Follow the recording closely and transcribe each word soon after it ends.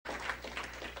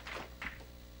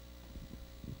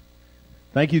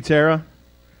Thank you, Tara.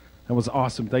 That was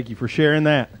awesome. Thank you for sharing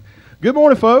that. Good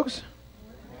morning, folks.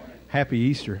 Happy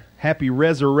Easter. Happy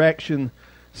Resurrection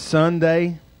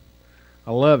Sunday.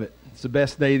 I love it. It's the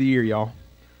best day of the year, y'all.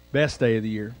 Best day of the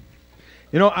year.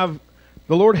 You know,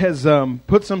 the Lord has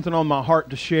put something on my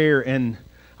heart to share, and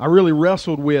I really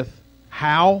wrestled with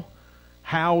how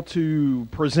to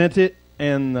present it,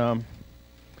 and I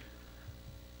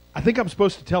think I'm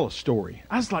supposed to tell a story.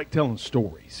 I just like telling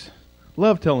stories.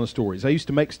 Love telling stories. I used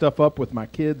to make stuff up with my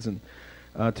kids, and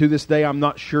to this day, I'm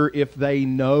not sure if they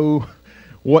know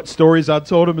what stories I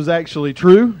told them is actually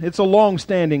true. It's a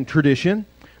long-standing tradition.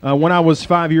 When I was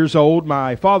 5 years old,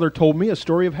 my father told me a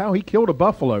story of how he killed a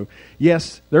buffalo.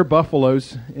 Yes, there are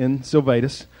buffaloes in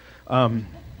Silvatus.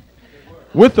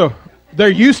 There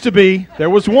used to be. There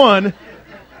was one,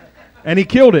 and he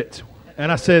killed it. And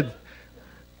I said,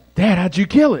 "Dad, how'd you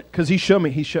kill it?" Because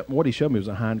what he showed me was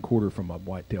a hind quarter from a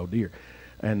white-tailed deer.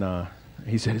 And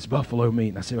he said, "It's buffalo meat."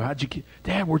 And I said, well,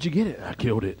 "Dad, where'd you get it?" "I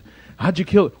killed it." "How'd you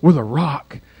kill it?" "With a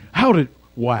rock."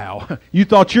 Wow. You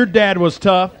thought your dad was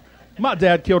tough. My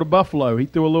dad killed a buffalo. He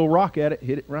threw a little rock at it,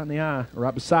 hit it right in the eye,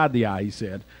 right beside the eye, he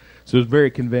said. So it was very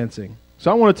convincing.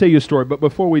 So I want to tell you a story, but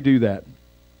before we do that,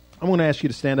 I'm going to ask you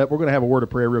to stand up. We're going to have a word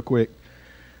of prayer real quick.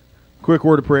 Quick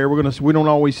word of prayer. We don't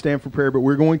always stand for prayer, but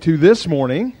we're going to this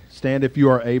morning stand if you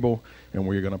are able, and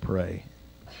we're going to pray.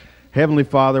 Heavenly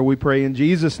Father, we pray in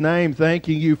Jesus' name,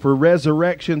 thanking you for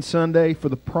Resurrection Sunday, for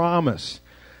the promise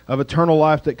of eternal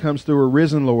life that comes through a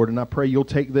risen Lord. And I pray you'll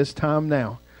take this time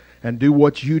now and do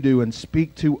what you do and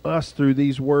speak to us through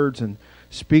these words and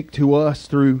speak to us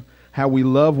through how we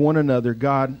love one another.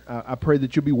 God, I pray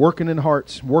that you'll be working in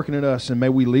hearts, working in us, and may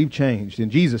we leave changed. In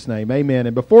Jesus' name, amen.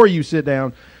 And before you sit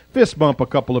down, fist bump a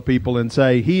couple of people and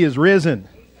say, "He is risen.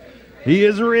 He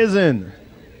is risen."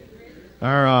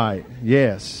 All right.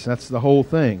 Yes, that's the whole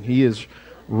thing. He is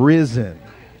risen.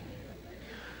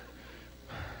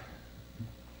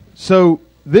 So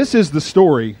this is the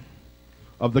story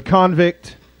of the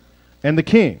convict and the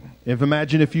king.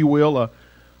 Imagine, if you will,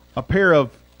 a pair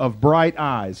of bright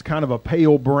eyes, kind of a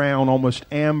pale brown, almost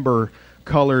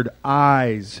amber-colored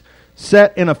eyes,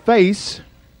 set in a face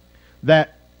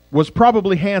that was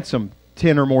probably handsome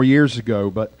 10 or more years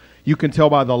ago, but you can tell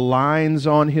by the lines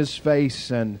on his face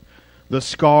and the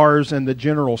scars and the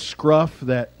general scruff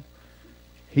that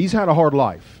he's had a hard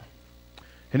life.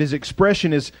 And his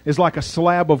expression is like a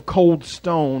slab of cold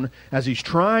stone as he's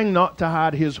trying not to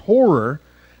hide his horror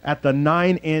at the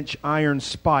 9-inch iron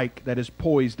spike that is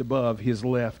poised above his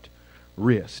left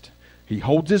wrist. He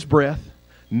holds his breath,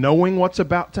 knowing what's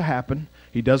about to happen.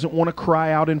 He doesn't want to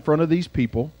cry out in front of these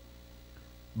people.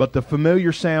 But the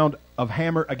familiar sound of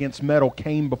hammer against metal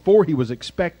came before he was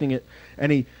expecting it.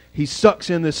 And he sucks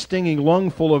in this stinging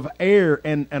lungful of air,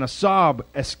 and a sob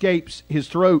escapes his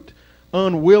throat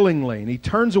unwillingly. And he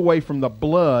turns away from the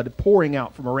blood pouring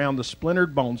out from around the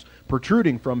splintered bones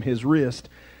protruding from his wrist,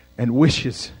 and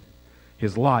wishes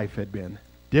his life had been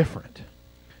different.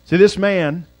 See, this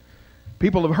man,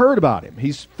 people have heard about him.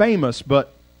 He's famous,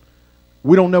 but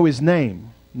we don't know his name.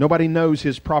 Nobody knows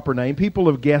his proper name. People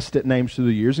have guessed at names through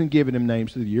the years and given him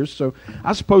names through the years. So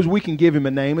I suppose we can give him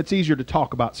a name. It's easier to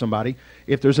talk about somebody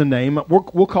if there's a name.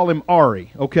 We'll call him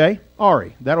Ari, okay?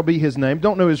 Ari. That'll be his name.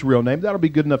 Don't know his real name. That'll be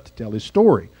good enough to tell his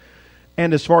story.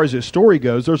 And as far as his story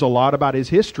goes, there's a lot about his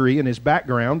history and his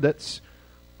background that's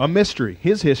a mystery.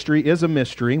 His history is a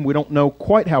mystery. We don't know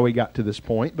quite how he got to this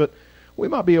point, but we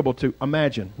might be able to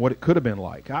imagine what it could have been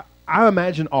like. I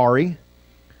imagine Ari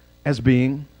as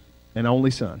being an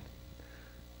only son.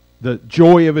 The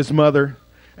joy of his mother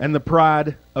and the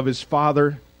pride of his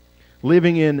father.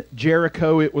 Living in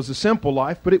Jericho, it was a simple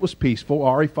life, but it was peaceful.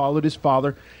 Ari followed his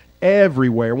father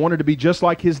everywhere. Wanted to be just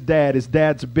like his dad. His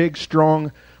dad's a big,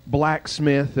 strong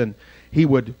blacksmith, and he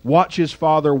would watch his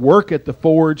father work at the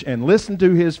forge and listen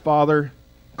to his father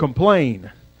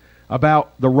complain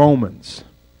about the Romans.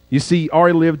 You see,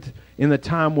 Ari lived in the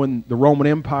time when the Roman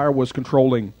Empire was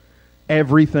controlling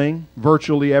everything,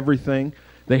 virtually everything.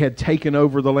 They had taken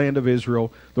over the land of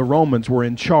Israel. The Romans were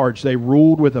in charge. They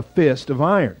ruled with a fist of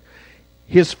iron.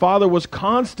 His father was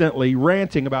constantly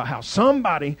ranting about how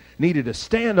somebody needed to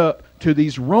stand up to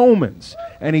these Romans.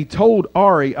 And he told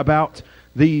Ari about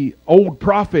the old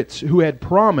prophets who had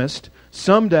promised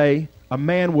someday a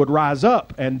man would rise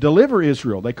up and deliver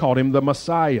Israel. They called him the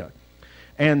Messiah.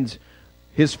 And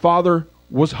his father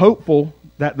was hopeful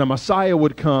that the Messiah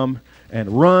would come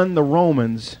and run the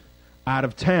Romans out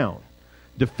of town,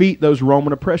 defeat those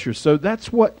Roman oppressors. So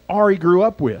that's what Ari grew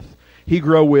up with. He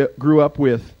grew up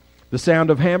with the sound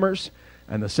of hammers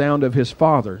and the sound of his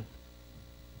father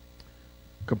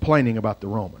complaining about the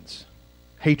Romans.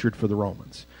 hatred for the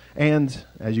Romans. And,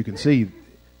 as you can see,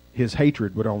 his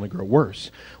hatred would only grow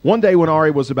worse. One day when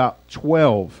Ari was about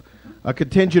 12, a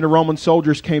contingent of Roman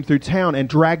soldiers came through town and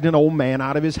dragged an old man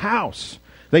out of his house.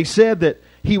 They said that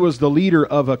he was the leader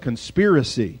of a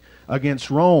conspiracy against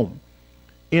Rome.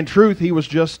 In truth, he was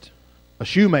just a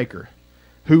shoemaker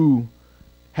who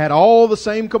had all the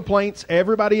same complaints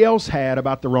everybody else had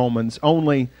about the Romans,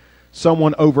 only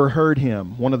someone overheard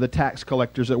him. One of the tax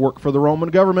collectors that worked for the Roman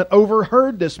government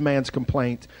overheard this man's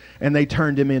complaint, and they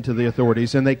turned him into the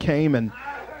authorities. And they came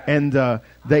and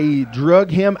they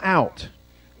drug him out.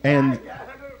 And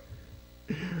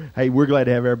hey, we're glad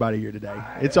to have everybody here today.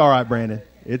 It's all right, Brandon.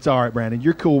 It's all right, Brandon.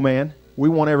 You're cool, man. We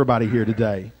want everybody here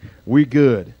today. We're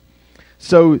good.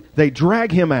 So they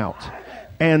drag him out,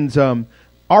 and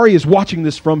Ari is watching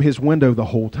this from his window the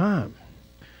whole time.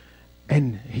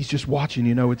 And he's just watching,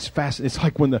 it's fast. It's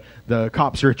like when the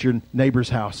cops are at your neighbor's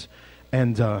house.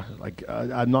 And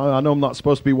I know I'm not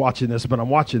supposed to be watching this, but I'm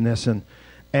watching this.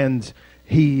 And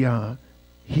he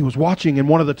was watching, and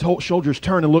one of the soldiers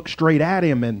turned and looked straight at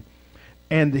him.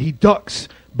 And he ducks,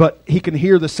 but he can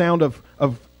hear the sound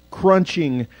of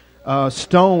crunching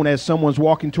stone as someone's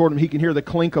walking toward him. He can hear the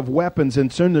clink of weapons,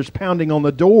 and soon there's pounding on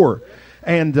the door.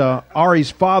 And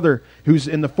Ari's father, who's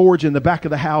in the forge in the back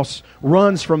of the house,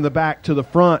 runs from the back to the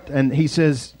front, and he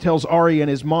tells Ari and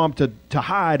his mom to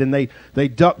hide, and they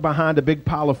duck behind a big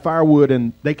pile of firewood,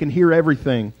 and they can hear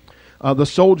everything. The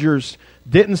soldiers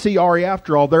didn't see Ari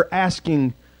after all. They're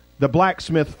asking the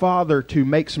blacksmith father to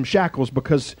make some shackles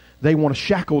because they want to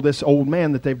shackle this old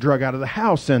man that they've drug out of the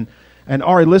house. And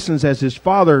Ari listens as his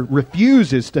father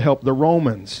refuses to help the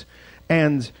Romans.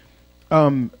 And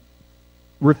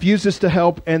refuses to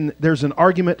help, and there's an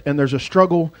argument and there's a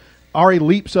struggle. Ari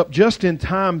leaps up just in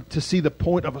time to see the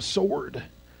point of a sword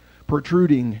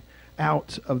protruding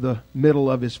out of the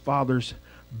middle of his father's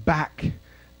back,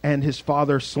 and his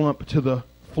father slumped to the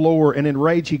floor, and in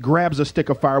rage he grabs a stick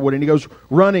of firewood and he goes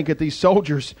running at these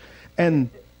soldiers, and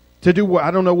to do what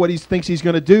I don't know what he thinks he's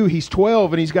going to do. He's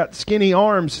 12 and he's got skinny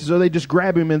arms, so they just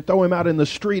grab him and throw him out in the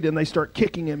street, and they start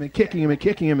kicking him and kicking him and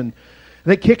kicking him, and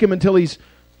they kick him until he's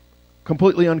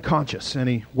completely unconscious, and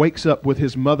he wakes up with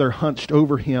his mother hunched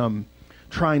over him,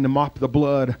 trying to mop the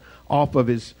blood off of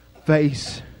his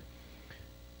face.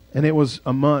 And it was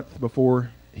a month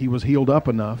before he was healed up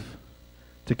enough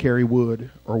to carry wood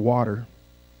or water.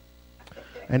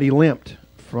 And he limped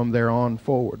from there on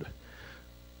forward.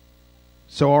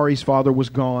 So Ari's father was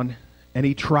gone, and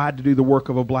he tried to do the work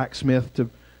of a blacksmith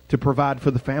to provide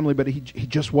for the family, but he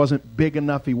just wasn't big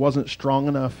enough. He wasn't strong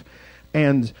enough.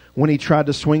 And when he tried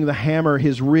to swing the hammer,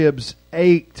 his ribs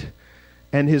ached,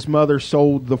 and his mother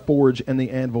sold the forge and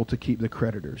the anvil to keep the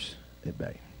creditors at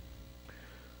bay.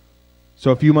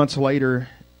 So a few months later,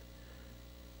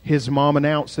 his mom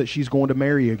announced that she's going to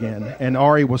marry again. And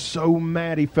Ari was so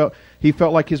mad. He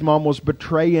felt like his mom was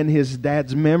betraying his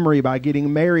dad's memory by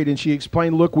getting married. And she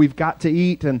explained, look, we've got to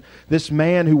eat. And this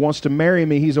man who wants to marry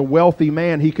me, he's a wealthy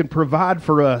man. He can provide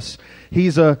for us.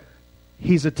 He's a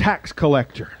tax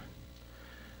collector.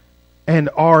 And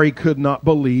Ari could not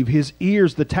believe his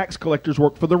ears. The tax collectors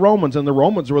worked for the Romans, and the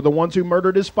Romans were the ones who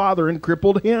murdered his father and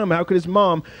crippled him. How could his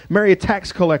mom marry a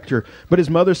tax collector? But his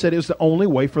mother said it was the only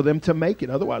way for them to make it.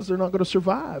 Otherwise, they're not going to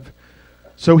survive.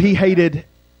 So he hated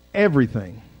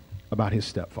everything about his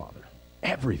stepfather.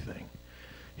 Everything.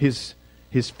 His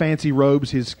fancy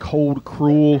robes, his cold,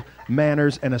 cruel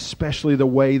manners, and especially the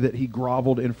way that he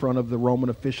groveled in front of the Roman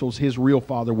officials. His real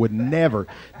father would never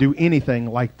do anything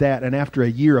like that. And after a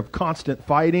year of constant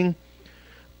fighting,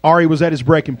 Ari was at his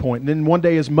breaking point. And then one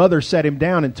day his mother sat him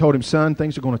down and told him, son,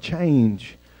 things are going to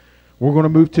change. We're going to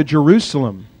move to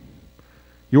Jerusalem.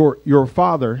 Your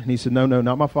father, and he said, no,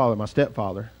 not my father, my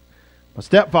stepfather. My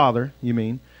stepfather, you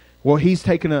mean? Well, he's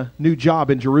taking a new job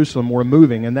in Jerusalem. We're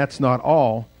moving, and that's not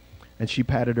all. And she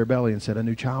patted her belly and said, a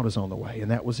new child is on the way.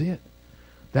 And that was it.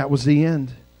 That was the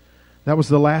end. That was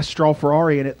the last straw for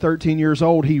Ari. And at 13 years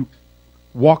old, he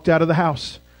walked out of the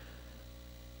house.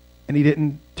 And he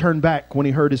didn't turn back when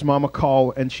he heard his mama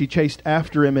call. And she chased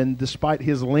after him. And despite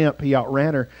his limp, he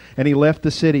outran her. And he left the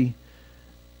city.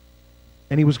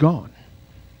 And he was gone.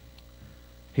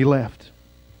 He left.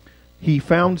 He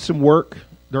found some work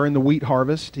during the wheat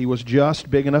harvest. He was just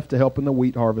big enough to help in the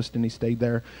wheat harvest, and he stayed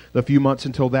there the few months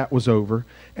until that was over.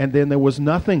 And then there was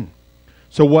nothing.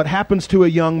 So what happens to a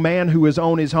young man who is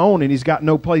on his own and he's got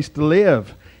no place to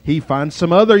live? He finds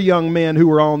some other young men who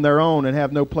are on their own and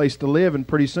have no place to live, and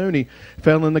pretty soon he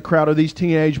fell in the crowd of these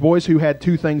teenage boys who had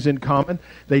two things in common.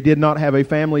 They did not have a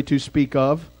family to speak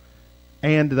of,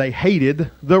 and they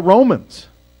hated the Romans.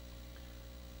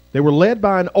 They were led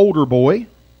by an older boy.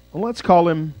 Well, let's call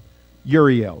him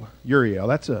Uriel. Uriel,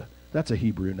 that's a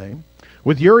Hebrew name.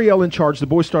 With Uriel in charge, the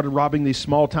boys started robbing these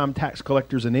small-time tax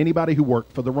collectors and anybody who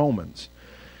worked for the Romans.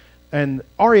 And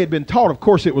Ari had been taught, of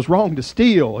course, it was wrong to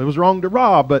steal. It was wrong to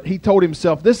rob. But he told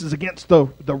himself, this is against the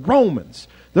Romans.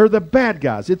 They're the bad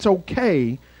guys. It's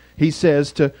okay, he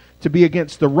says, to be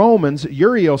against the Romans.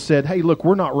 Uriel said, hey, look,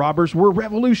 we're not robbers. We're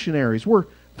revolutionaries. We're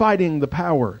fighting the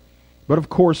power. But, of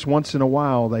course, once in a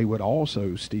while, they would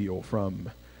also steal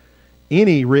from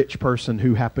any rich person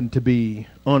who happened to be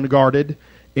unguarded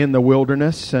in the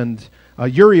wilderness. And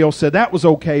Uriel said that was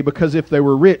okay because if they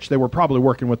were rich, they were probably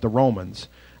working with the Romans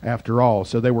after all.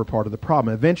 So they were part of the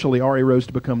problem. Eventually, Ari rose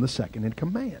to become the second in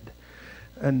command.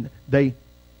 And they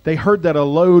heard that a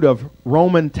load of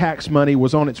Roman tax money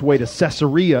was on its way to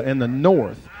Caesarea in the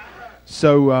north.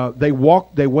 So they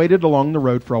waited along the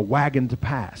road for a wagon to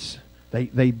pass.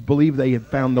 They believed they had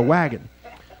found the wagon.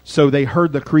 So they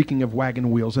heard the creaking of wagon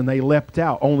wheels, and they leapt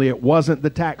out. Only it wasn't the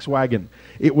tax wagon.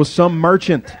 It was some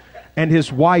merchant and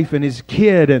his wife and his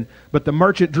kid. But the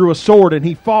merchant drew a sword, and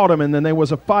he fought him, and then there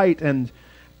was a fight. And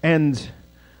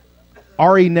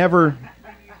Ari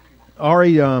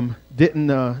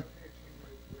didn't...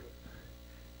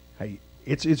 Hey,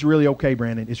 it's really okay,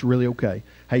 Brandon. It's really okay.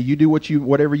 Hey, you do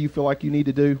whatever you feel like you need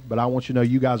to do, but I want you to know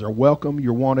you guys are welcome,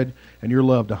 you're wanted, and you're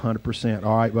loved 100%.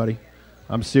 All right, buddy?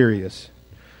 I'm serious.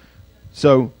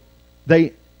 So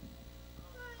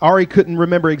Ari couldn't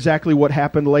remember exactly what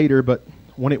happened later, but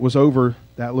when it was over,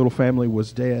 that little family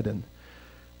was dead,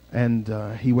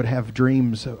 and he would have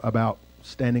dreams about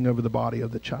standing over the body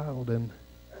of the child,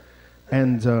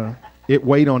 and it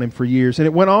weighed on him for years, and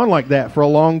it went on like that for a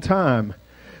long time,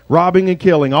 robbing and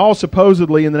killing, all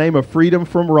supposedly in the name of freedom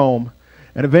from Rome.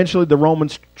 And eventually the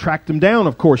Romans tracked him down.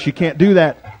 Of course, you can't do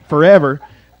that forever,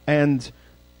 and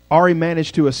Ari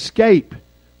managed to escape.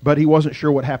 But he wasn't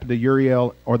sure what happened to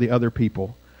Uriel or the other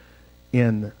people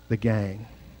in the gang.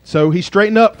 So he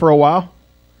straightened up for a while.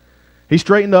 He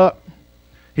straightened up.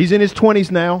 He's in his 20s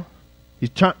now.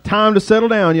 He's time to settle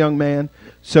down, young man.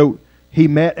 So he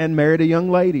met and married a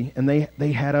young lady, and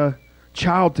they had a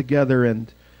child together,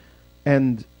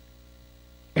 and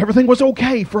everything was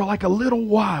okay for like a little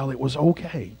while. It was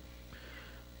okay.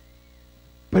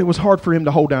 But it was hard for him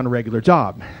to hold down a regular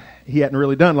job. He hadn't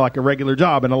really done like a regular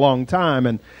job in a long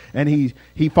time, and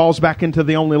he falls back into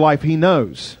the only life he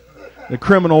knows, the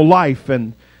criminal life,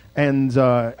 and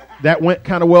that went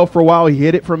kind of well for a while. He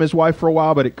hid it from his wife for a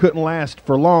while, but it couldn't last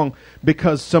for long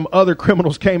because some other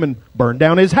criminals came and burned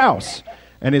down his house,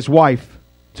 and his wife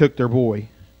took their boy,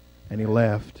 and he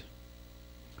left.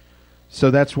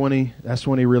 So that's when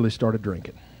he really started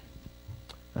drinking.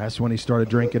 That's when he started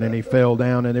drinking, and he fell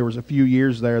down, and there was a few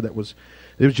years there it was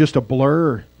just a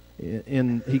blur.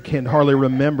 He can hardly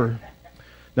remember.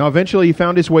 Now, eventually, he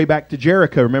found his way back to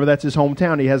Jericho. Remember, that's his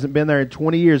hometown. He hasn't been there in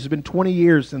 20 years. It's been 20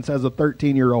 years since, as a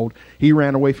 13-year-old, he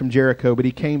ran away from Jericho. But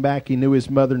he came back. He knew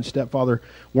his mother and stepfather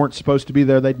weren't supposed to be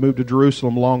there. They'd moved to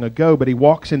Jerusalem long ago. But he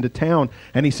walks into town,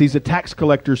 and he sees a tax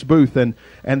collector's booth. And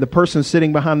the person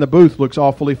sitting behind the booth looks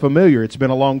awfully familiar. It's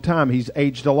been a long time. He's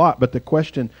aged a lot. But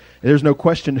there's no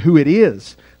question who it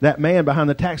is. That man behind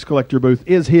the tax collector booth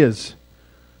is his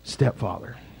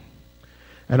stepfather.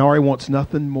 And Ari wants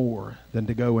nothing more than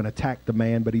to go and attack the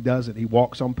man, but he doesn't. He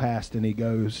walks on past, and he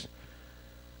goes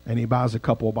and he buys a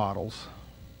couple of bottles.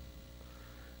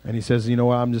 And he says, you know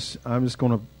what, I'm just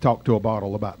going to talk to a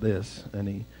bottle about this.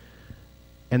 And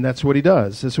that's what he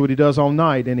does. That's what he does all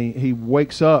night. And he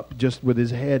wakes up just with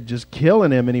his head just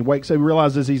killing him. And he wakes up, he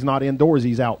realizes he's not indoors,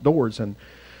 he's outdoors.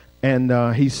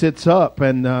 And he sits up,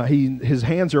 and his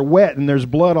hands are wet, and there's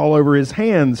blood all over his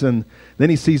hands. And then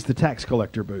he sees the tax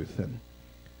collector booth, and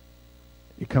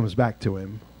it comes back to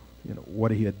him,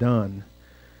 what he had done.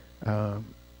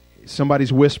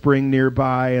 Somebody's whispering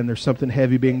nearby, and there's something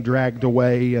heavy being dragged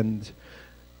away. And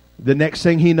the next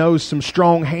thing he knows, some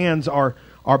strong hands are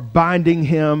binding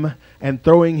him and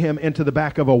throwing him into the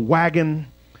back of a wagon.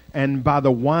 And by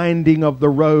the winding of the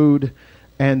road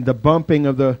and the bumping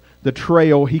of the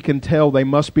trail, he can tell they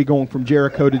must be going from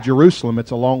Jericho to Jerusalem.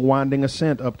 It's a long winding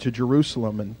ascent up to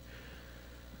Jerusalem, and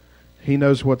he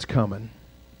knows what's coming.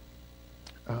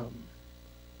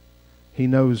 He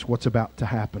knows what's about to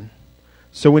happen.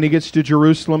 So when he gets to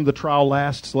Jerusalem, the trial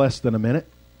lasts less than a minute.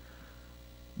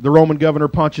 The Roman governor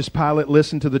Pontius Pilate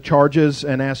listened to the charges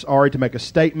and asked Ari to make a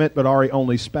statement, but Ari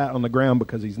only spat on the ground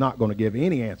because he's not going to give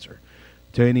any answer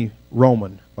to any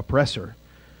Roman oppressor.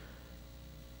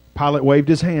 Pilate waved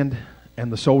his hand,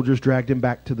 and the soldiers dragged him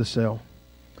back to the cell.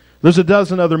 There's a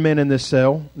dozen other men in this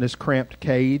cell, in this cramped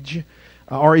cage.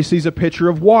 Ari sees a pitcher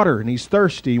of water, and he's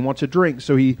thirsty. He wants a drink,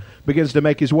 so he begins to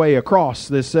make his way across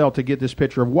this cell to get this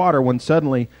pitcher of water, when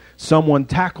suddenly someone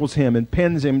tackles him and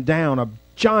pins him down, a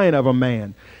giant of a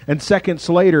man. And seconds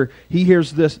later, he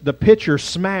hears the pitcher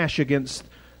smash against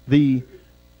the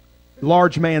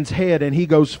large man's head, and he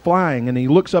goes flying, and he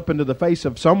looks up into the face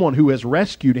of someone who has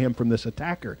rescued him from this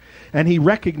attacker, and he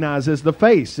recognizes the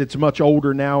face. It's much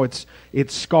older now. It's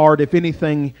scarred. If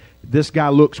anything, this guy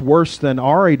looks worse than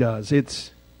Ari does.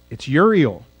 It's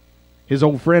Uriel, his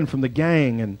old friend from the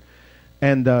gang,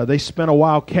 and they spent a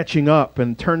while catching up,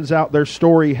 and turns out their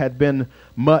story had been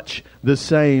much the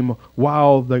same.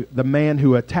 While the man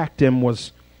who attacked him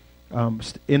was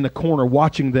in the corner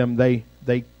watching them, they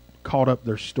caught up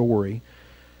their story.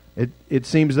 It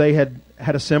seems they had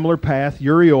a similar path.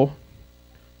 Uriel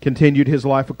continued his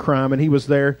life of crime, and he was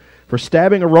there for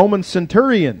stabbing a Roman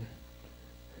centurion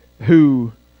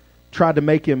who tried to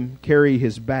make him carry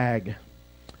his bag.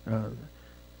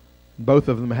 Both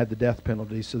of them had the death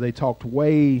penalty, so they talked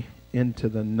way into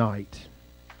the night.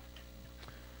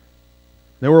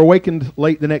 They were awakened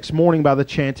late the next morning by the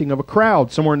chanting of a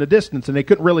crowd somewhere in the distance, and they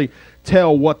couldn't really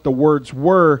tell what the words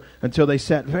were until they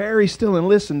sat very still and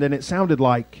listened, and it sounded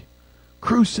like,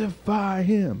 "Crucify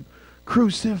him!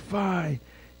 Crucify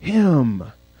him!"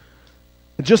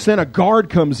 And just then a guard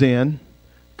comes in,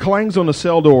 clangs on the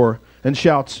cell door, and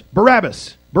shouts,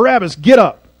 "Barabbas! Barabbas, get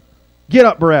up! Get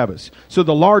up, Barabbas!" So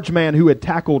the large man who had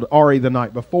tackled Ari the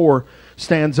night before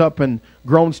stands up and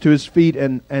groans to his feet,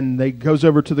 and they goes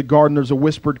over to the guard, and there's a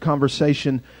whispered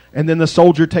conversation, and then the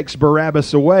soldier takes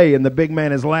Barabbas away, and the big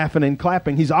man is laughing and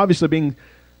clapping. He's obviously being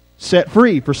set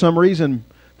free. For some reason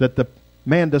that the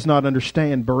man does not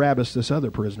understand, Barabbas, this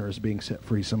other prisoner, is being set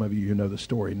free. Some of you who know the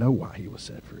story know why he was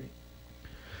set free.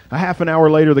 A half an hour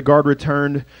later, the guard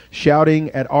returned, shouting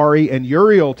at Ari and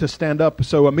Uriel to stand up.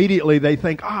 So immediately they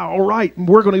think, all right,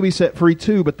 we're going to be set free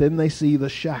too. But then they see the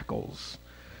shackles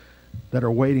that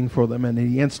are waiting for them, and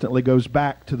he instantly goes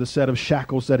back to the set of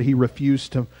shackles that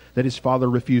that his father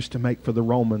refused to make for the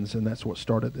Romans, and that's what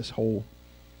started this whole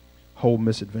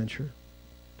misadventure.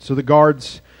 So the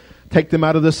guards take them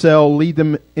out of the cell, lead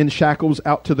them in shackles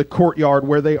out to the courtyard,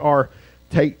 where they are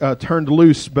turned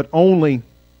loose, but only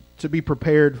to be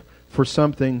prepared for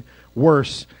something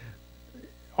worse.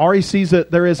 Ari sees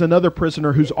that there is another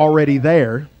prisoner who's already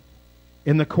there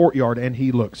in the courtyard, and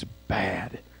he looks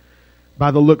bad. By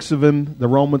the looks of him, the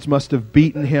Romans must have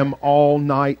beaten him all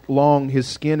night long. His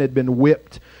skin had been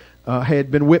whipped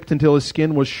until his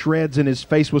skin was shreds, and his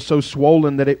face was so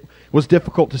swollen that it was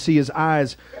difficult to see his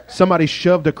eyes. Somebody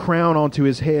shoved a crown onto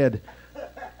his head,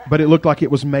 but it looked like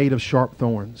it was made of sharp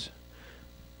thorns.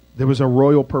 There was a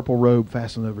royal purple robe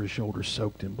fastened over his shoulders,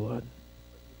 soaked in blood.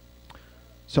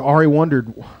 So Ari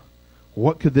wondered,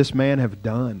 what could this man have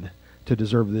done to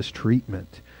deserve this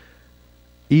treatment?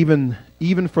 Even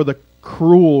for the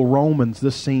cruel Romans,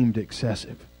 this seemed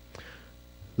excessive.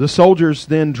 The soldiers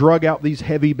then drug out these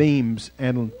heavy beams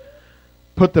and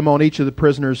put them on each of the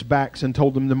prisoners' backs and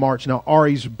told them to march. Now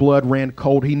Ari's blood ran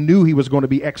cold. He knew he was going to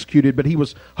be executed, but he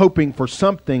was hoping for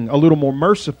something a little more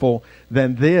merciful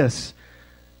than this.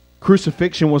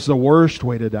 Crucifixion was the worst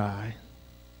way to die.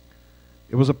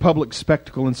 It was a public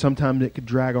spectacle, and sometimes it could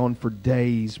drag on for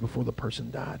days before the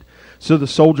person died. So the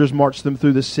soldiers marched them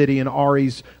through the city, and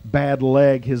Ari's bad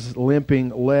leg, his limping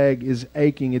leg, is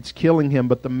aching. It's killing him,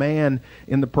 but the man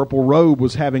in the purple robe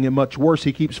was having it much worse.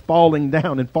 He keeps falling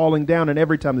down, and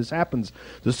every time this happens,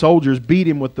 the soldiers beat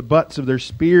him with the butts of their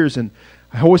spears and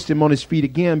hoist him on his feet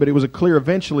again, but it was clear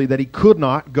eventually that he could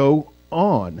not go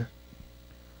on.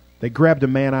 They grabbed a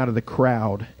man out of the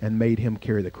crowd and made him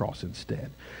carry the cross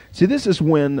instead. See, this is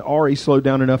when Ari slowed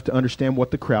down enough to understand what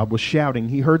the crowd was shouting.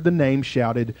 He heard the name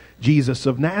shouted, Jesus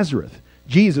of Nazareth.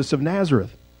 Jesus of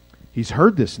Nazareth. He's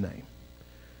heard this name.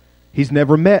 He's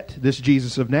never met this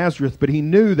Jesus of Nazareth, but he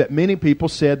knew that many people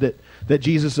said that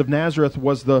Jesus of Nazareth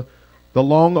was the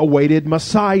long-awaited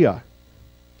Messiah,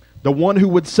 the one who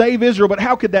would save Israel. But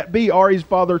how could that be? Ari's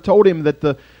father told him that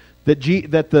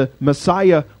the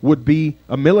Messiah would be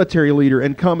a military leader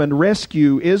and come and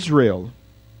rescue Israel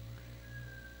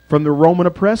from the Roman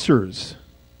oppressors.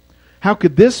 How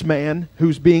could this man,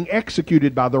 who's being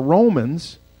executed by the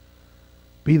Romans,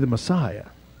 be the Messiah?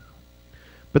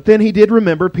 But then he did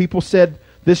remember people said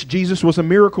this Jesus was a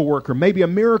miracle worker. Maybe a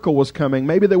miracle was coming.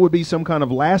 Maybe there would be some kind of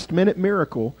last-minute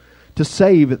miracle to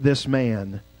save this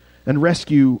man and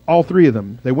rescue all three of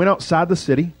them. They went outside the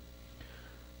city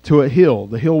to a hill.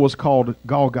 The hill was called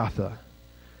Golgotha.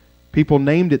 People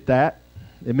named it that.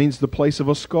 It means the place of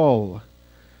a skull.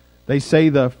 They say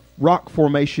the rock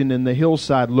formation in the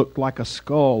hillside looked like a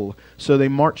skull, so they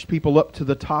marched people up to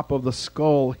the top of the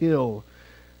skull hill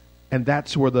And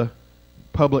that's where the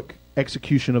public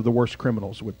execution of the worst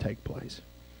criminals would take place.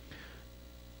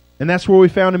 And that's where we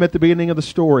found him at the beginning of the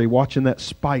story, watching that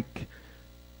spike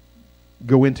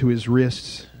go into his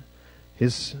wrists.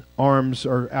 His arms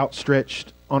are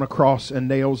outstretched on a cross, and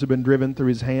nails have been driven through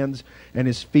his hands and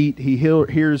his feet. He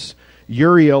hears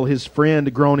Uriel, his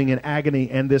friend, groaning in agony,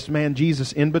 and this man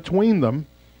Jesus in between them,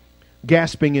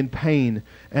 gasping in pain.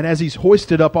 And as he's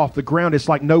hoisted up off the ground, it's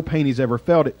like no pain he's ever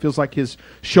felt. It feels like his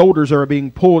shoulders are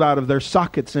being pulled out of their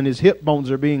sockets and his hip bones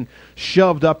are being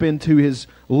shoved up into his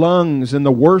lungs. And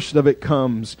the worst of it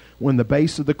comes when the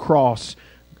base of the cross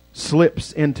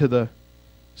slips into the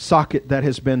socket that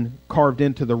has been carved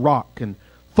into the rock and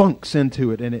thunks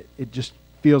into it, and it just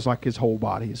feels like his whole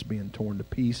body is being torn to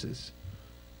pieces.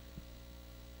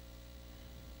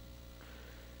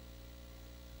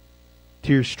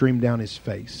 Tears stream down his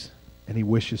face, and he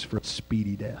wishes for a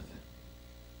speedy death.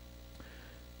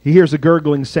 He hears a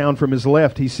gurgling sound from his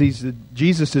left. He sees that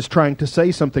Jesus is trying to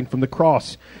say something from the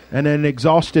cross, and an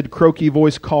exhausted, croaky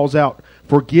voice calls out,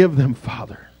 "Forgive them,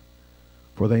 Father,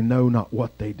 for they know not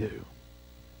what they do."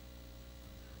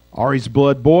 Ari's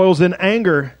blood boils in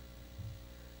anger.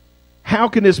 How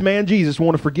can this man Jesus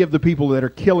want to forgive the people that are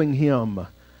killing him?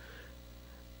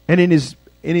 And in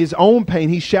his own pain,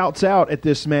 he shouts out at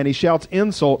this man. He shouts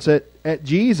insults at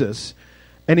Jesus.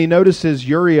 And he notices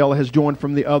Uriel has joined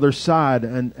from the other side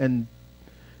and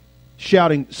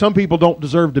shouting, some people don't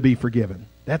deserve to be forgiven.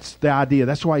 That's the idea.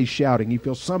 That's why he's shouting. He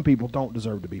feels some people don't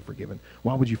deserve to be forgiven.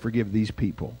 Why would you forgive these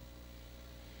people?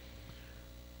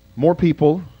 More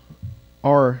people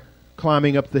are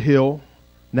climbing up the hill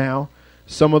now.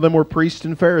 Some of them were priests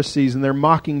and Pharisees, and they're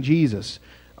mocking Jesus.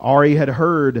 Ari had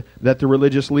heard that the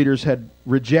religious leaders had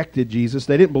rejected Jesus.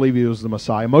 They didn't believe he was the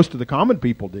Messiah. Most of the common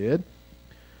people did.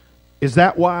 Is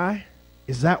that why?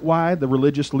 Is that why the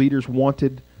religious leaders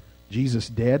wanted Jesus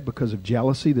dead? Because of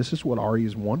jealousy? This is what Ari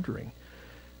is wondering.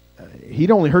 He'd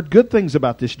only heard good things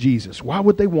about this Jesus. Why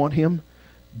would they want him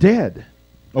dead?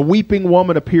 A weeping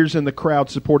woman appears in the crowd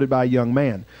supported by a young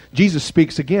man. Jesus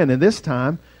speaks again, and this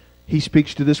time he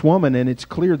speaks to this woman, and it's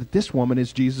clear that this woman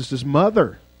is Jesus'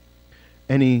 mother.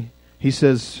 And he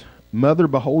says, "Mother,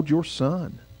 behold your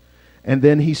son." And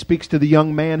then he speaks to the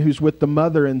young man who's with the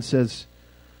mother and says,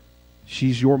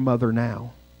 "She's your mother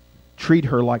now. Treat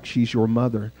her like she's your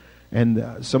mother." And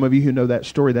some of you who know that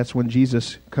story, that's when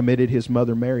Jesus committed his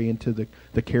mother Mary into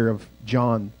the care of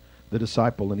John, the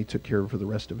disciple, and he took care of her for the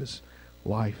rest of his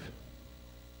life.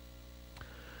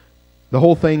 The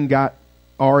whole thing got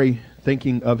Ari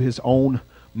thinking of his own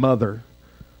mother,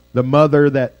 the mother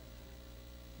that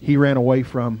he ran away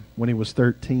from when he was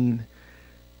 13.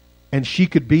 And she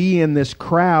could be in this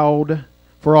crowd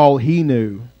for all he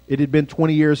knew. It had been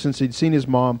 20 years since he'd seen his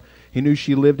mom. He knew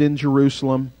she lived in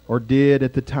Jerusalem, or did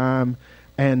at the time,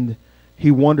 and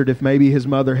he wondered if maybe his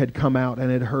mother had come out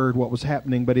and had heard what was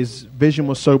happening, but his vision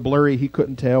was so blurry he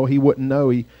couldn't tell. He wouldn't know.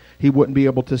 He wouldn't be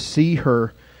able to see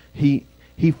her. He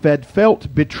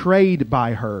felt betrayed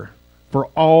by her for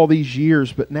all these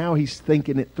years, but now he's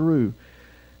thinking it through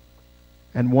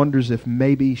and wonders if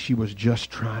maybe she was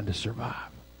just trying to survive.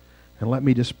 And let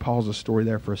me just pause the story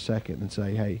there for a second and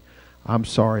say, hey, I'm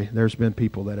sorry, there's been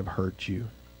people that have hurt you.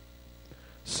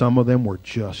 Some of them were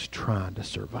just trying to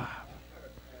survive.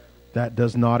 That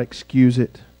does not excuse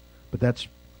it, but that's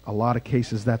a lot of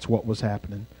cases that's what was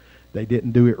happening. They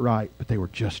didn't do it right, but they were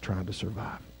just trying to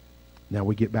survive. Now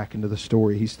we get back into the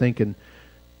story. He's thinking,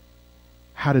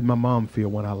 how did my mom feel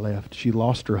when I left? She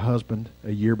lost her husband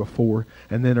a year before,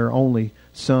 and then her only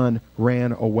son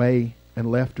ran away and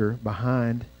left her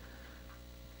behind.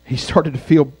 He started to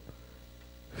feel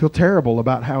terrible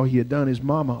about how he had done his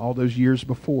mama all those years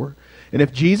before. And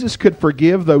if Jesus could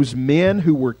forgive those men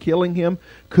who were killing him,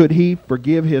 could he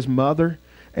forgive his mother?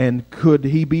 And could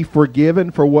he be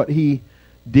forgiven for what he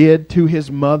did to his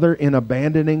mother in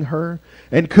abandoning her?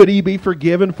 And could he be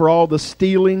forgiven for all the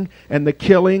stealing and the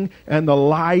killing and the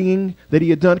lying that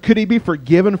he had done? Could he be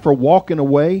forgiven for walking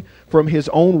away from his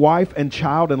own wife and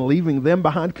child and leaving them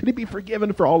behind? Could he be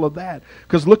forgiven for all of that?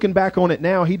 Because looking back on it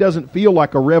now, he doesn't feel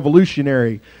like a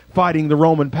revolutionary fighting the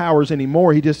Roman powers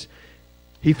anymore.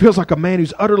 He feels like a man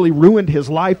who's utterly ruined his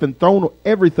life and thrown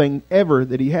everything ever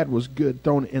that he had was good,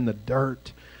 thrown in the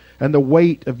dirt. And the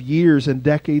weight of years and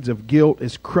decades of guilt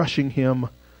is crushing him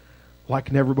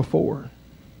like never before.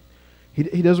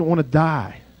 He doesn't want to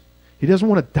die. He doesn't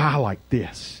want to die like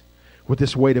this, with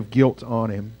this weight of guilt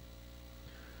on him.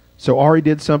 So Ari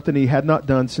did something he had not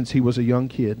done since he was a young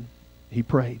kid. He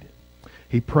prayed.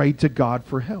 He prayed to God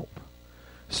for help.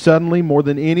 Suddenly, more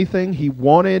than anything, he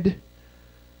wanted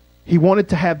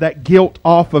to have that guilt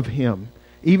off of him.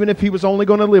 Even if he was only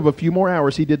going to live a few more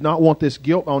hours, he did not want this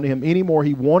guilt on him anymore.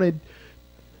 He wanted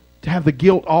to have the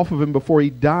guilt off of him before he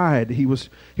died. He was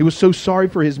so sorry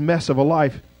for his mess of a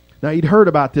life. Now, he'd heard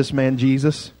about this man,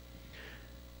 Jesus.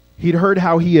 He'd heard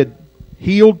how he had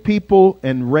healed people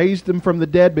and raised them from the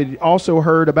dead, but he'd also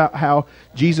heard about how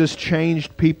Jesus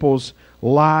changed people's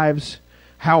lives,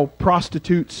 how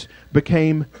prostitutes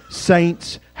became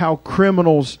saints, how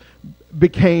criminals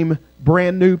became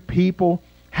brand new people,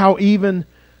 how he'd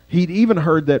even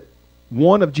heard that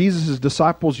one of Jesus'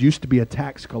 disciples used to be a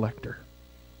tax collector.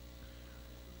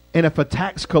 And if a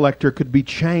tax collector could be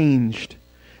changed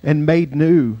and made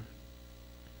new,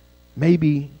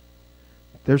 maybe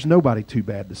there's nobody too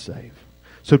bad to save.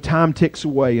 So time ticks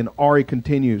away, and Ari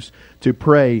continues to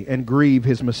pray and grieve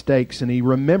his mistakes. And he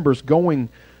remembers going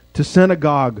to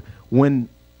synagogue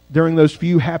during those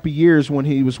few happy years when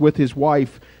he was with his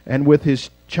wife and with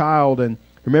his child, and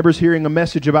remembers hearing a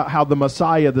message about how the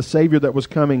Messiah, the Savior that was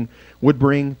coming, would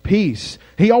bring peace.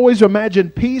 He always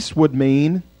imagined peace would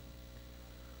mean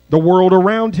the world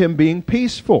around him being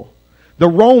peaceful. The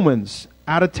Romans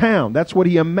out of town. That's what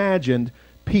he imagined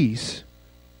peace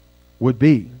would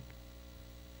be.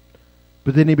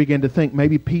 But then he began to think,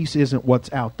 maybe peace isn't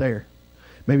what's out there.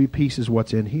 Maybe peace is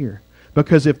what's in here.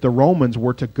 Because if the Romans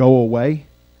were to go away,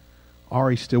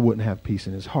 Ari still wouldn't have peace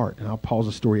in his heart. And I'll pause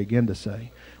the story again to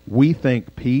say, we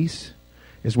think peace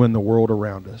is when the world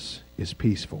around us is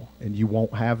peaceful. And you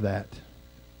won't have that.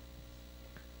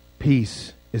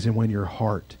 Peace is when your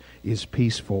heart is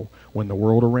peaceful, when the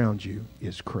world around you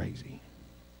is crazy.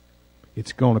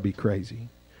 It's going to be crazy,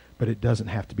 but it doesn't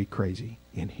have to be crazy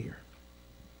in here.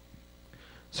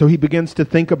 So he begins to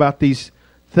think about these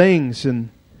things, and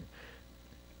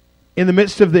in the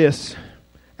midst of this,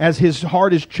 as his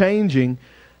heart is changing,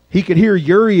 he could hear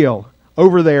Uriel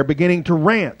over there beginning to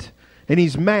rant, and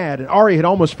he's mad. And Ari had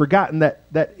almost forgotten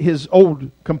that his old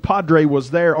compadre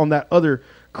was there on that other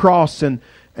cross, and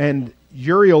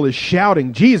Uriel is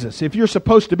shouting, Jesus, if you're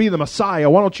supposed to be the Messiah,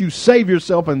 why don't you save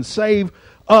yourself and save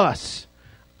us?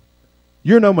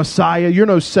 You're no Messiah. You're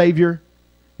no Savior.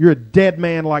 You're a dead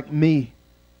man like me.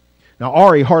 Now,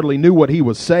 Ari hardly knew what he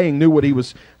was saying, knew what he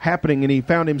was happening, and he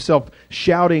found himself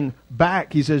shouting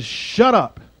back. He says, shut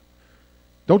up.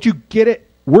 Don't you get it?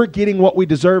 We're getting what we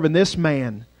deserve, and this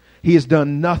man, he has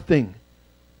done nothing.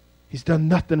 He's done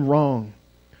nothing wrong.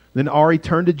 Then Ari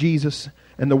turned to Jesus,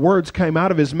 and the words came out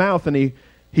of his mouth, and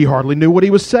he hardly knew what he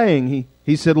was saying.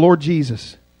 He said, Lord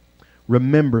Jesus,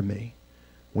 remember me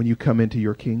when you come into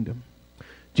your kingdom.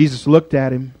 Jesus looked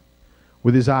at him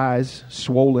with his eyes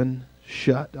swollen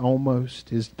shut almost,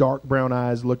 his dark brown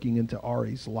eyes looking into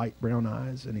Ari's light brown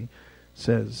eyes, and he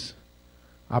says,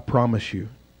 I promise you,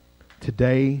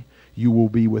 today you will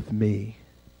be with me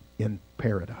in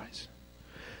paradise.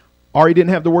 Ari didn't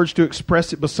have the words to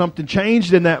express it, but something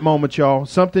changed in that moment, y'all.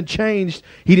 Something changed.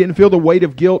 He didn't feel the weight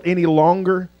of guilt any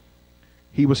longer.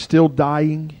 He was still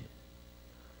dying,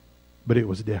 but it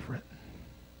was different.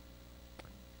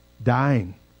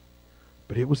 Dying,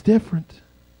 but it was different.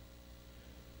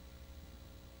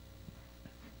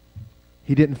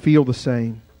 He didn't feel the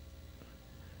same.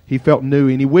 He felt new,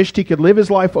 and he wished he could live his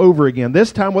life over again.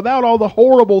 This time without all the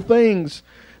horrible things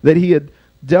that he had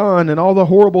done and all the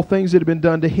horrible things that had been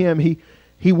done to him.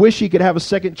 He wished he could have a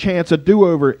second chance, a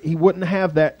do-over. He wouldn't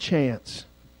have that chance.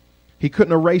 He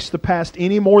couldn't erase the past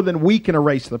any more than we can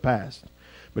erase the past.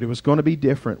 But it was going to be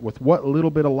different with what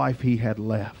little bit of life he had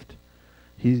left.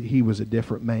 He was a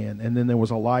different man. And then there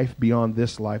was a life beyond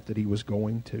this life that he was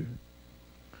going to.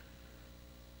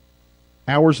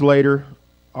 Hours later,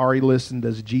 Ari listened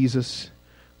as Jesus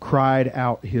cried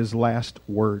out his last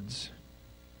words.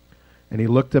 And he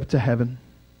looked up to heaven.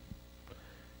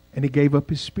 And he gave up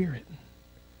his spirit.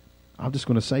 I'm just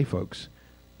going to say, folks,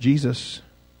 Jesus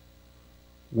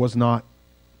was not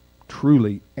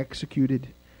truly executed.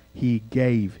 He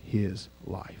gave his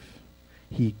life.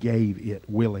 He gave it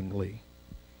willingly.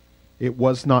 It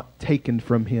was not taken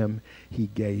from him. He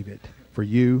gave it for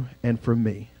you and for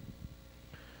me.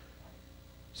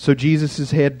 So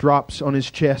Jesus' head drops on his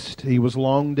chest. He was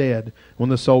long dead when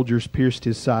the soldiers pierced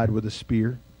his side with a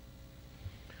spear.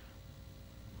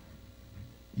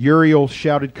 Uriel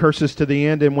shouted curses to the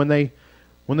end, and when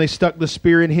they stuck the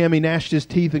spear in him, he gnashed his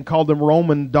teeth and called them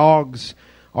Roman dogs.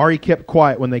 Ari kept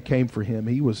quiet when they came for him.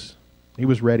 He was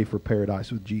ready for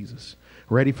paradise with Jesus.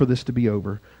 Ready for this to be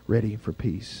over. Ready for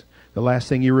peace. The last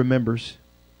thing he remembers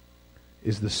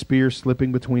is the spear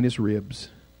slipping between his ribs.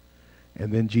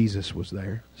 And then Jesus was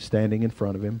there, standing in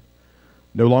front of him.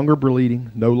 No longer bleeding,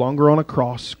 no longer on a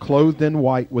cross, clothed in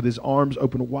white with his arms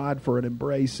open wide for an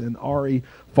embrace. And Ari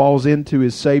falls into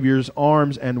his Savior's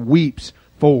arms and weeps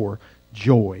for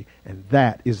joy. And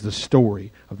that is the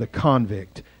story of the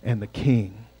convict and the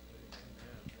king.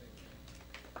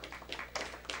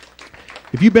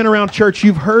 If you've been around church,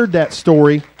 you've heard that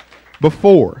story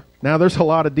before. Now, there's a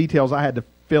lot of details I had to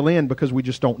fill in because we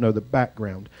just don't know the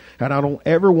background. And I don't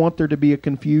ever want there to be a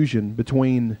confusion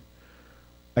between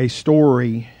a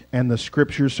story and the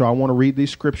Scriptures. So I want to read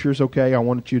these Scriptures, okay? I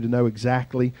want you to know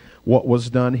exactly what was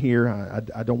done here.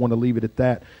 I don't want to leave it at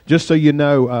that. Just so you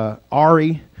know,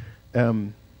 Ari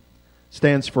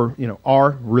stands for,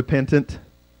 R, repentant,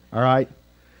 all right?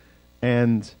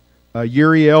 And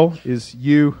Uriel is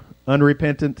you,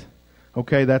 unrepentant.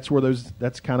 Okay, that's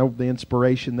kind of the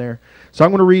inspiration there. So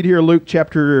I'm going to read here Luke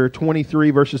chapter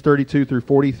 23, verses 32 through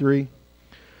 43.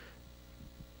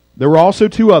 There were also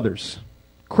two others,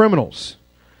 criminals,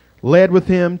 led with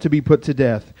him to be put to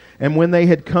death. And when they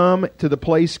had come to the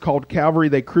place called Calvary,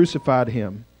 they crucified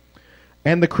him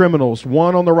and the criminals,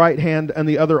 one on the right hand and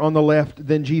the other on the left.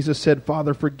 Then Jesus said,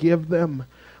 Father, forgive them,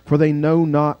 for they know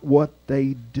not what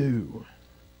they do.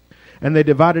 And they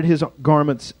divided his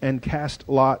garments and cast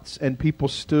lots, and people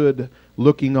stood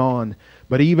looking on.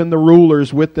 But even the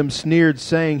rulers with them sneered,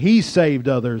 saying, He saved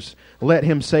others. Let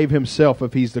him save himself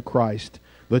if he's the Christ,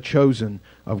 the chosen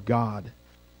of God.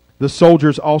 The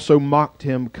soldiers also mocked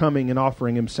him, coming and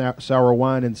offering him sour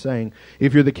wine and saying,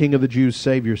 If you're the king of the Jews,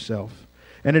 save yourself.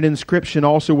 And an inscription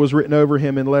also was written over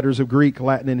him in letters of Greek,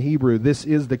 Latin, and Hebrew, This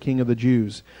is the King of the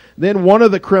Jews. Then one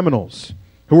of the criminals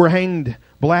who were hanged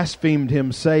blasphemed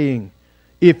him, saying,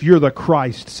 If you're the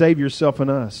Christ, save yourself and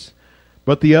us.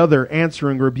 But the other,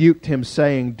 answering, rebuked him,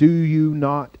 saying, Do you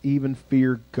not even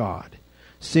fear God,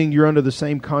 seeing you're under the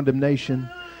same condemnation?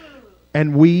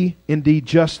 And we indeed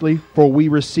justly, for we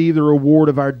receive the reward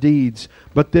of our deeds.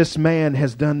 But this man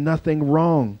has done nothing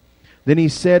wrong. Then he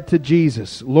said to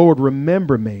Jesus, Lord,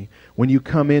 remember me when you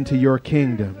come into your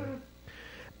kingdom.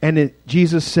 And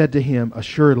Jesus said to him,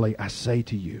 Assuredly, I say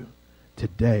to you,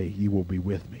 today you will be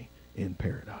with me in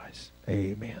paradise.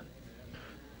 Amen.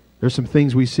 There's some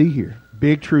things we see here.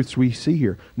 Big truths we see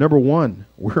here. Number one,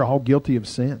 we're all guilty of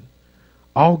sin.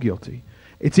 All guilty.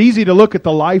 It's easy to look at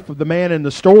the life of the man in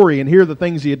the story and hear the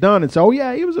things he had done and say, oh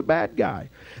yeah, he was a bad guy.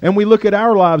 And we look at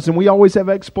our lives and we always have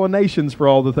explanations for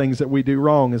all the things that we do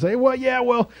wrong and say,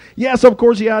 yes, of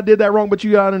course, I did that wrong, but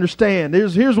you got to understand.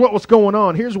 Here's what was going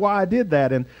on. Here's why I did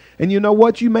that. And you know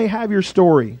what? You may have your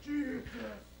story.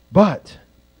 But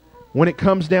when it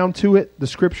comes down to it, the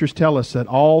Scriptures tell us that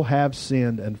all have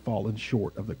sinned and fallen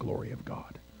short of the glory of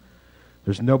God.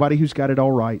 There's nobody who's got it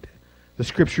all right. The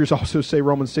Scriptures also say,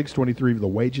 Romans 6:23, the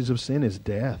wages of sin is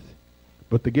death.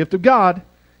 But the gift of God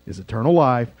is eternal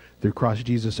life through Christ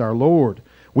Jesus our Lord.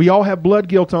 We all have blood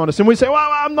guilt on us. And we say, well,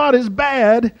 I'm not as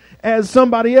bad as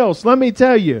somebody else. Let me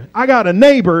tell you, I got a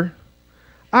neighbor.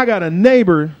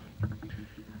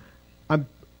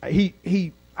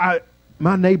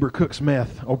 My neighbor cooks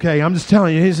meth. Okay, I'm just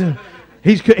telling you,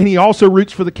 and he also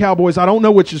roots for the Cowboys. I don't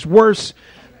know which is worse.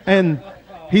 And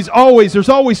there's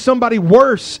always somebody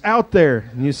worse out there.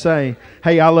 And you say,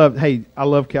 I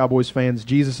love Cowboys fans.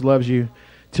 Jesus loves you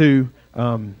too.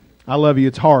 I love you.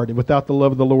 It's hard. Without the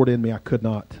love of the Lord in me, I could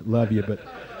not love you.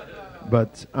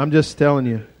 But I'm just telling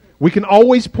you, we can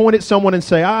always point at someone and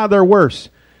say, they're worse.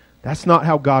 That's not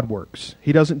how God works.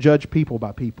 He doesn't judge people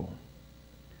by people.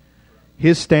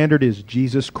 His standard is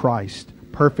Jesus Christ,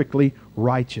 perfectly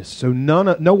righteous. So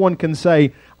no one can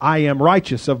say, I am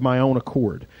righteous of my own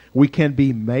accord. We can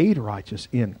be made righteous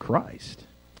in Christ.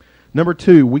 Number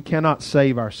two, we cannot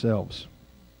save ourselves.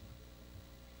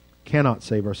 Cannot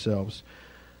save ourselves.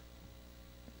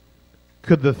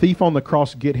 Could the thief on the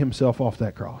cross get himself off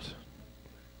that cross?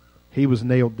 He was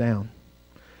nailed down.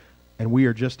 And we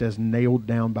are just as nailed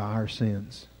down by our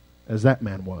sins as that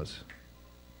man was.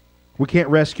 We can't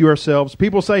rescue ourselves.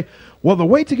 People say, well, the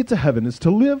way to get to heaven is to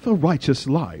live a righteous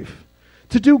life,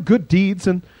 to do good deeds,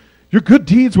 and your good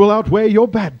deeds will outweigh your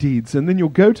bad deeds, and then you'll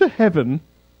go to heaven.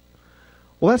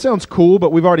 Well, that sounds cool,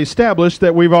 but we've already established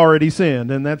that we've already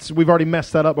sinned, and we've already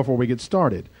messed that up before we get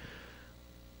started.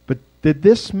 But did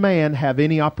this man have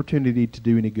any opportunity to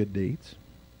do any good deeds?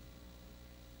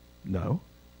 No.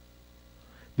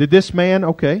 Did this man,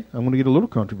 I'm going to get a little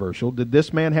controversial, did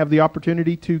this man have the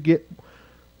opportunity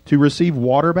to receive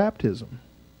water baptism?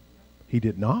 He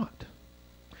did not.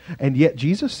 And yet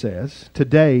Jesus says,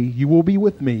 today you will be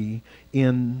with me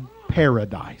in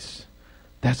paradise.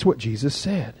 That's what Jesus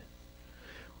said.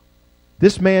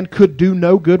 This man could do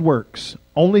no good works.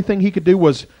 Only thing he could do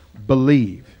was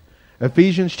believe.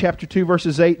 Ephesians chapter 2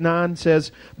 verses 8-9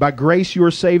 says, by grace you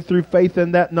are saved through faith,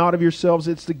 and that not of yourselves.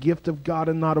 It's the gift of God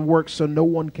and not of works, so no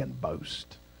one can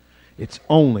boast. It's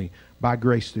only by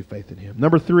grace through faith in Him.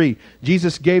 Number 3,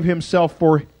 Jesus gave Himself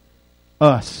for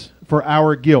us, for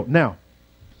our guilt. Now,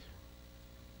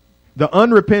 the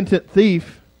unrepentant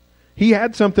thief, he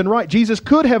had something right. Jesus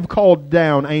could have called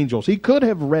down angels. He could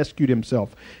have rescued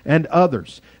himself and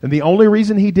others. And the only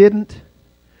reason He didn't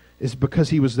is because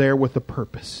He was there with a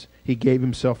purpose. He gave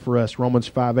Himself for us. Romans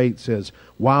 5:8 says,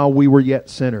 while we were yet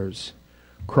sinners,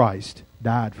 Christ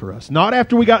died for us. Not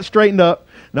after we got straightened up,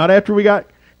 not after we got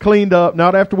cleaned up,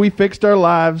 not after we fixed our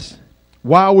lives.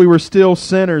 While we were still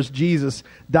sinners, Jesus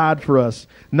died for us.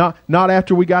 Not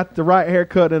after we got the right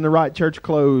haircut and the right church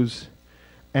clothes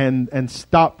and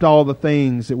stopped all the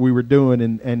things that we were doing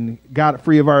and got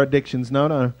free of our addictions.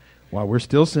 No. While we're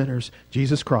still sinners,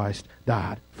 Jesus Christ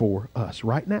died for us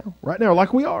right now,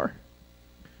 like we are.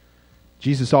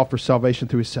 Jesus offers salvation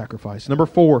through His sacrifice. Number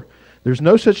 4, there's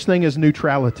no such thing as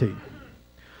neutrality.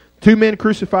 2 men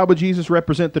crucified with Jesus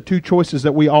represent the 2 choices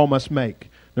that we all must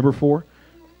make. Number 4,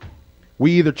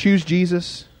 we either choose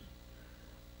Jesus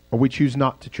or we choose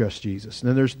not to trust Jesus.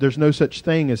 And then there's no such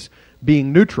thing as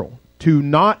being neutral. To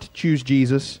not choose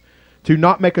Jesus, to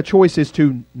not make a choice is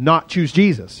to not choose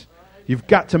Jesus. You've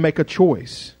got to make a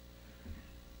choice.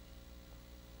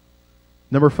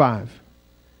 Number 5,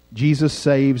 Jesus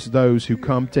saves those who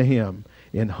come to Him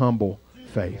in humble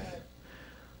faith.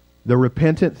 The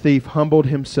repentant thief humbled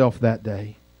himself that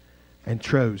day and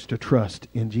chose to trust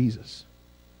in Jesus.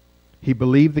 He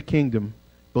believed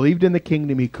in the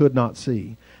kingdom he could not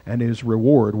see, and his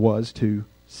reward was to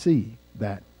see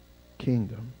that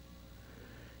kingdom.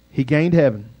 He gained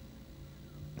heaven.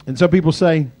 And some people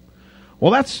say,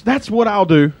 well, that's what I'll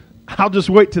do. I'll just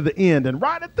wait to the end. And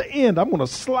right at the end, I'm going to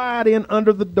slide in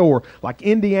under the door like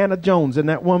Indiana Jones in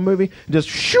that one movie. Just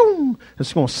shoo!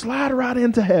 It's going to slide right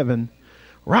into heaven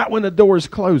right when the door is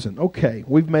closing. Okay,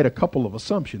 we've made a couple of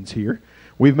assumptions here.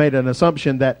 We've made an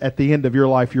assumption that at the end of your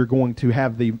life, you're going to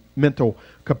have the mental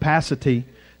capacity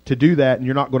to do that, and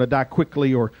you're not going to die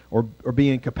quickly or be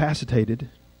incapacitated.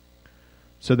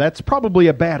 So that's probably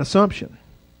a bad assumption,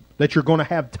 that you're going to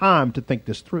have time to think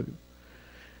this through.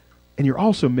 And you're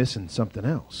also missing something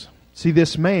else. See,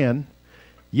 this man,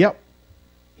 yep,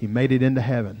 he made it into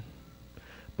heaven,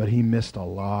 but he missed a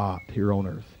lot here on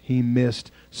earth. He missed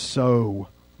so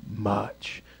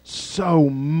much. So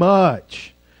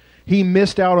much. He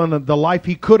missed out on the life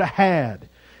he could have had.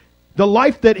 The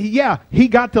life that, he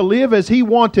got to live as he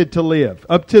wanted to live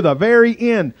up to the very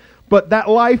end. But that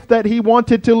life that he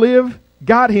wanted to live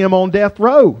got him on death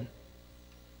row.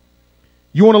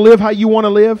 You want to live how you want to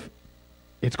live?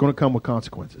 It's going to come with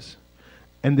consequences.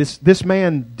 And this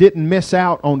man didn't miss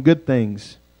out on good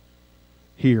things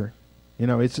here. You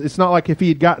know, it's not like if he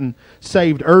had gotten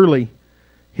saved early,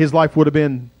 his life would have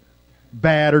been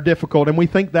bad or difficult. And we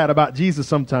think that about Jesus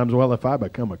sometimes. Well, if I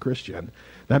become a Christian,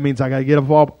 that means I got to get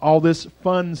involved all this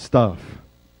fun stuff.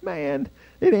 Man,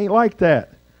 it ain't like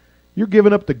that. You're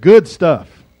giving up the good stuff.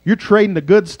 You're trading the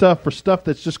good stuff for stuff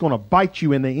that's just going to bite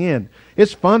you in the end.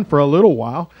 It's fun for a little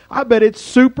while. I bet it's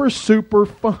super, super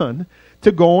fun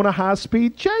to go on a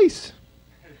high-speed chase.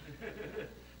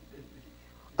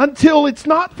 Until it's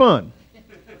not fun.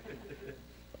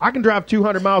 I can drive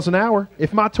 200 miles an hour.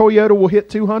 If my Toyota will hit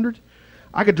 200,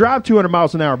 I could drive 200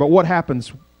 miles an hour. But what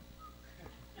happens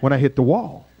when I hit the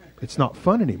wall? It's not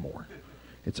fun anymore.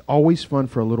 It's always fun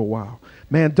for a little while.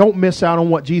 Man, don't miss out on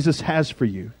what Jesus has for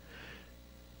you.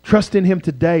 Trust in Him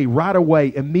today, right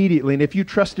away, immediately. And if you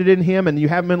trusted in Him and you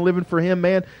haven't been living for Him,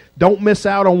 man, don't miss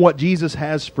out on what Jesus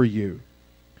has for you.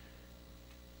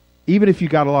 Even if you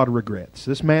got a lot of regrets.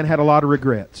 This man had a lot of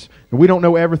regrets. And we don't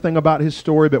know everything about his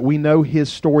story, but we know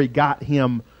his story got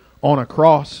him on a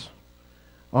cross.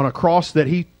 On a cross that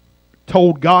he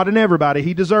told God and everybody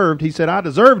he deserved. He said, I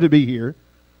deserve to be here.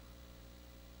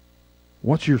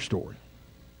 What's your story?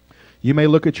 You may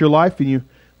look at your life and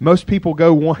most people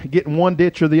get in one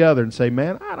ditch or the other and say,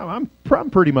 man, I'm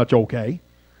pretty much okay.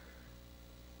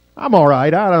 I'm all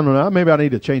right. I don't know. Maybe I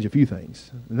need to change a few things.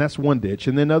 And that's one ditch.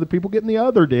 And then other people get in the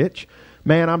other ditch.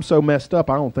 Man, I'm so messed up,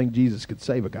 I don't think Jesus could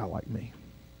save a guy like me.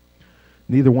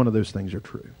 Neither one of those things are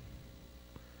true.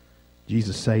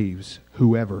 Jesus saves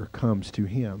whoever comes to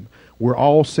Him. We're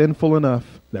all sinful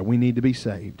enough that we need to be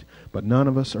saved. But none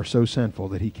of us are so sinful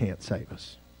that He can't save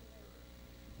us.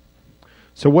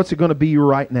 So what's it going to be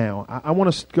right now? I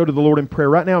want to go to the Lord in prayer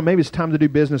right now. Maybe it's time to do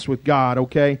business with God,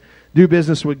 okay? Do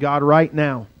business with God right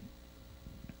now.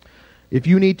 If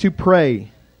you need to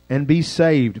pray and be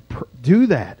saved, do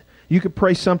that. You could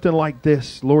pray something like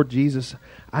this. Lord Jesus,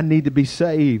 I need to be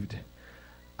saved.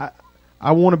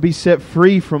 I want to be set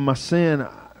free from my sin.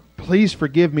 Please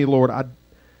forgive me, Lord. I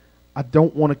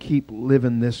don't want to keep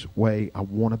living this way. I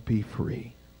want to be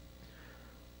free.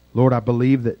 Lord, I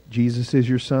believe that Jesus is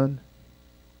your Son,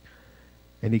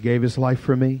 and He gave His life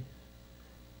for me.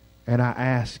 And I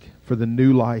ask for the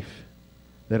new life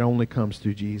that only comes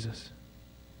through Jesus.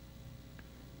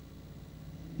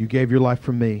 You gave your life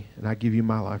for me, and I give you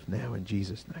my life now in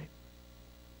Jesus' name.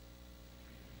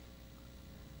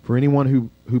 For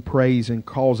anyone who prays and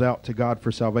calls out to God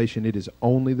for salvation, it is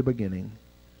only the beginning.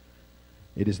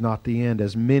 It is not the end,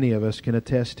 as many of us can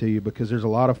attest to you, because there's a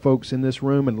lot of folks in this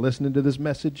room and listening to this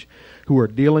message who are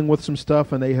dealing with some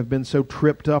stuff, and they have been so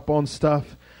tripped up on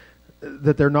stuff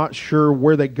that they're not sure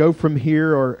where they go from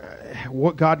here or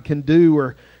what God can do,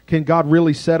 or can God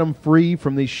really set them free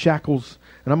from these shackles.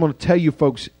 And I'm going to tell you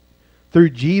folks,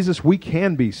 through Jesus we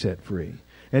can be set free.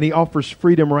 And He offers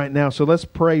freedom right now. So let's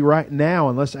pray right now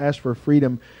and let's ask for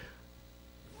freedom.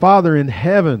 Father in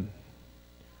heaven,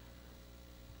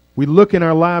 we look in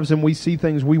our lives and we see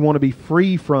things we want to be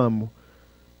free from.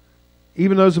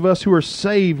 Even those of us who are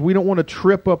saved, we don't want to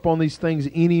trip up on these things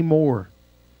anymore.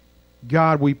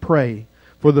 God, we pray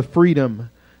for the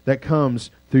freedom that comes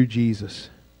through Jesus.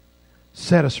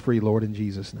 Set us free, Lord, in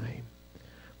Jesus' name.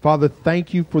 Father,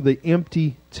 thank you for the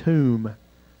empty tomb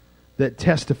that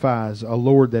testifies a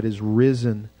Lord that is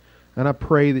risen. And I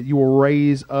pray that you will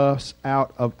raise us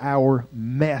out of our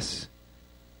mess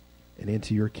and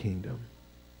into your kingdom.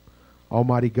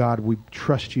 Almighty God, we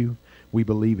trust you. We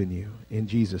believe in you. In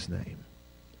Jesus' name,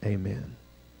 amen.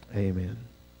 Amen.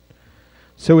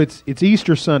 So it's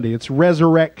Easter Sunday. It's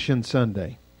Resurrection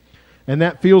Sunday. And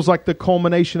that feels like the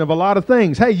culmination of a lot of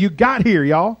things. Hey, you got here,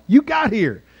 y'all. You got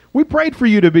here. We prayed for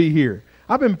you to be here.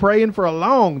 I've been praying for a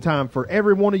long time for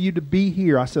every one of you to be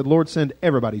here. I said, Lord, send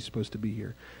everybody who's supposed to be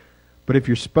here. But if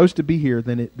you're supposed to be here,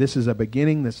 then this is a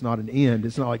beginning. That's not an end.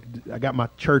 It's not like I got my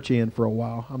church in for a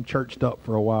while. I'm churched up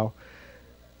for a while.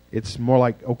 It's more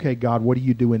like, okay, God, what are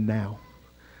you doing now?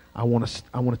 I want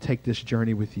to take this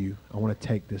journey with you. I want to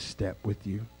take this step with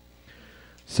you.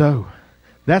 So,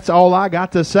 that's all I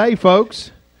got to say,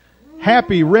 folks.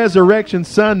 Happy Resurrection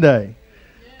Sunday.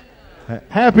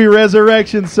 Happy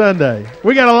Resurrection Sunday.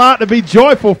 We got a lot to be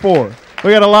joyful for.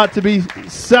 We got a lot to be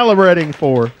celebrating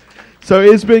for. So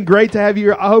it's been great to have you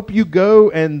here. I hope you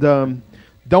go and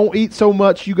don't eat so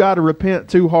much you got to repent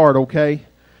too hard, okay?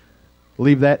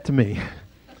 Leave that to me.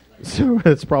 So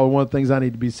that's probably one of the things I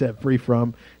need to be set free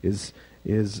from is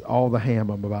all the ham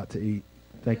I'm about to eat.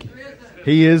 Thank you.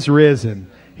 He is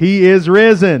risen. He is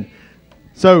risen.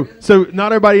 So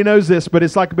not everybody knows this, but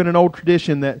it's like been an old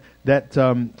tradition that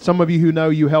some of you who know,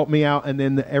 you help me out, and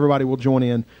then everybody will join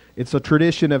in. It's a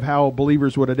tradition of how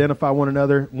believers would identify one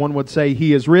another. One would say,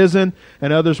 He is risen,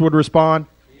 and others would respond,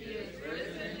 He is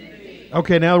risen indeed.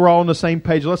 Okay, now we're all on the same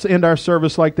page. Let's end our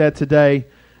service like that today.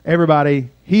 Everybody,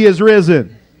 He is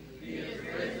risen. He is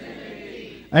risen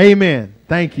indeed. Amen.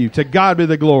 Thank you. To God be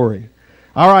the glory.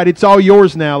 All right, it's all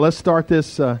yours now. Let's start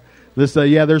this.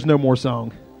 There's no more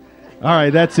song. All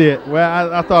right, that's it.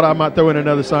 Well, I thought I might throw in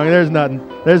another song. There's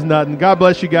nothing. God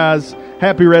bless you guys.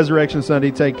 Happy Resurrection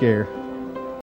Sunday. Take care.